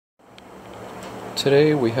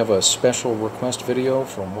Today we have a special request video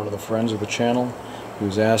from one of the friends of the channel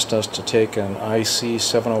who's asked us to take an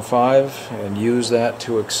IC705 and use that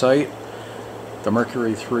to excite the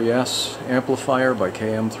Mercury 3S amplifier by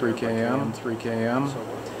KM3KM.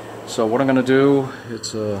 So what I'm going to do,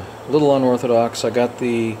 it's a little unorthodox. I got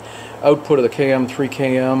the output of the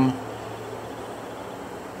KM3KM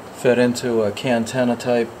fed into a Cantena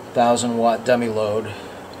type 1000-watt demi-load.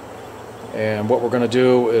 And what we're going to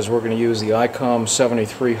do is we're going to use the Icom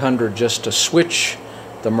 7300 just to switch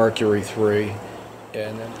the Mercury 3.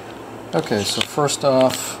 Okay, so first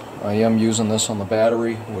off, I am using this on the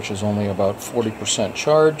battery, which is only about 40%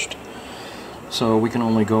 charged. So we can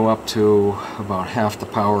only go up to about half the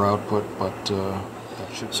power output, but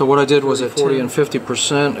so what I did was at 40 and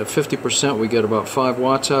 50%. At 50% we get about 5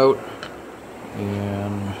 watts out,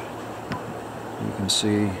 and you can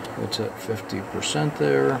see it's at 50%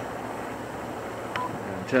 there.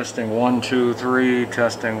 Testing 1, 2, 3,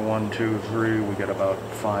 testing 1, 2, 3, we get about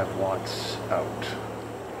 5 watts out.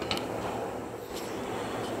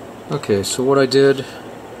 Okay, so what I did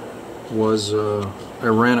was I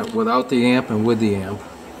ran it without the amp and with the amp.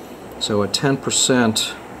 So at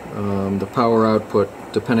 10%, the power output,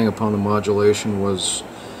 depending upon the modulation, was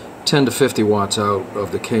 10 to 50 watts out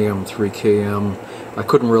of the KM3KM. I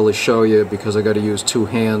couldn't really show you because I got to use two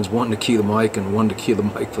hands, one to key the mic and one to key the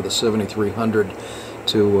mic for the 7300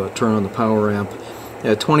 to turn on the power amp.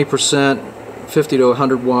 At 20%, 50 to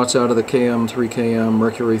 100 watts out of the KM3KM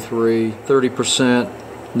Mercury 3,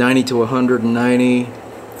 30%, 90 to 190,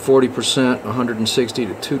 40%, 160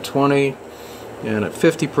 to 220, and at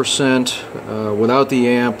 50%, without the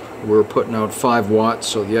amp, we're putting out 5 watts,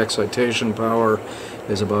 so the excitation power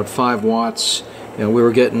is about 5 watts, and we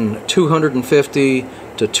were getting 250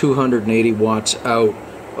 to 280 watts out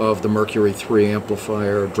of the Mercury 3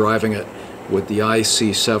 amplifier, driving it with the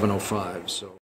IC705.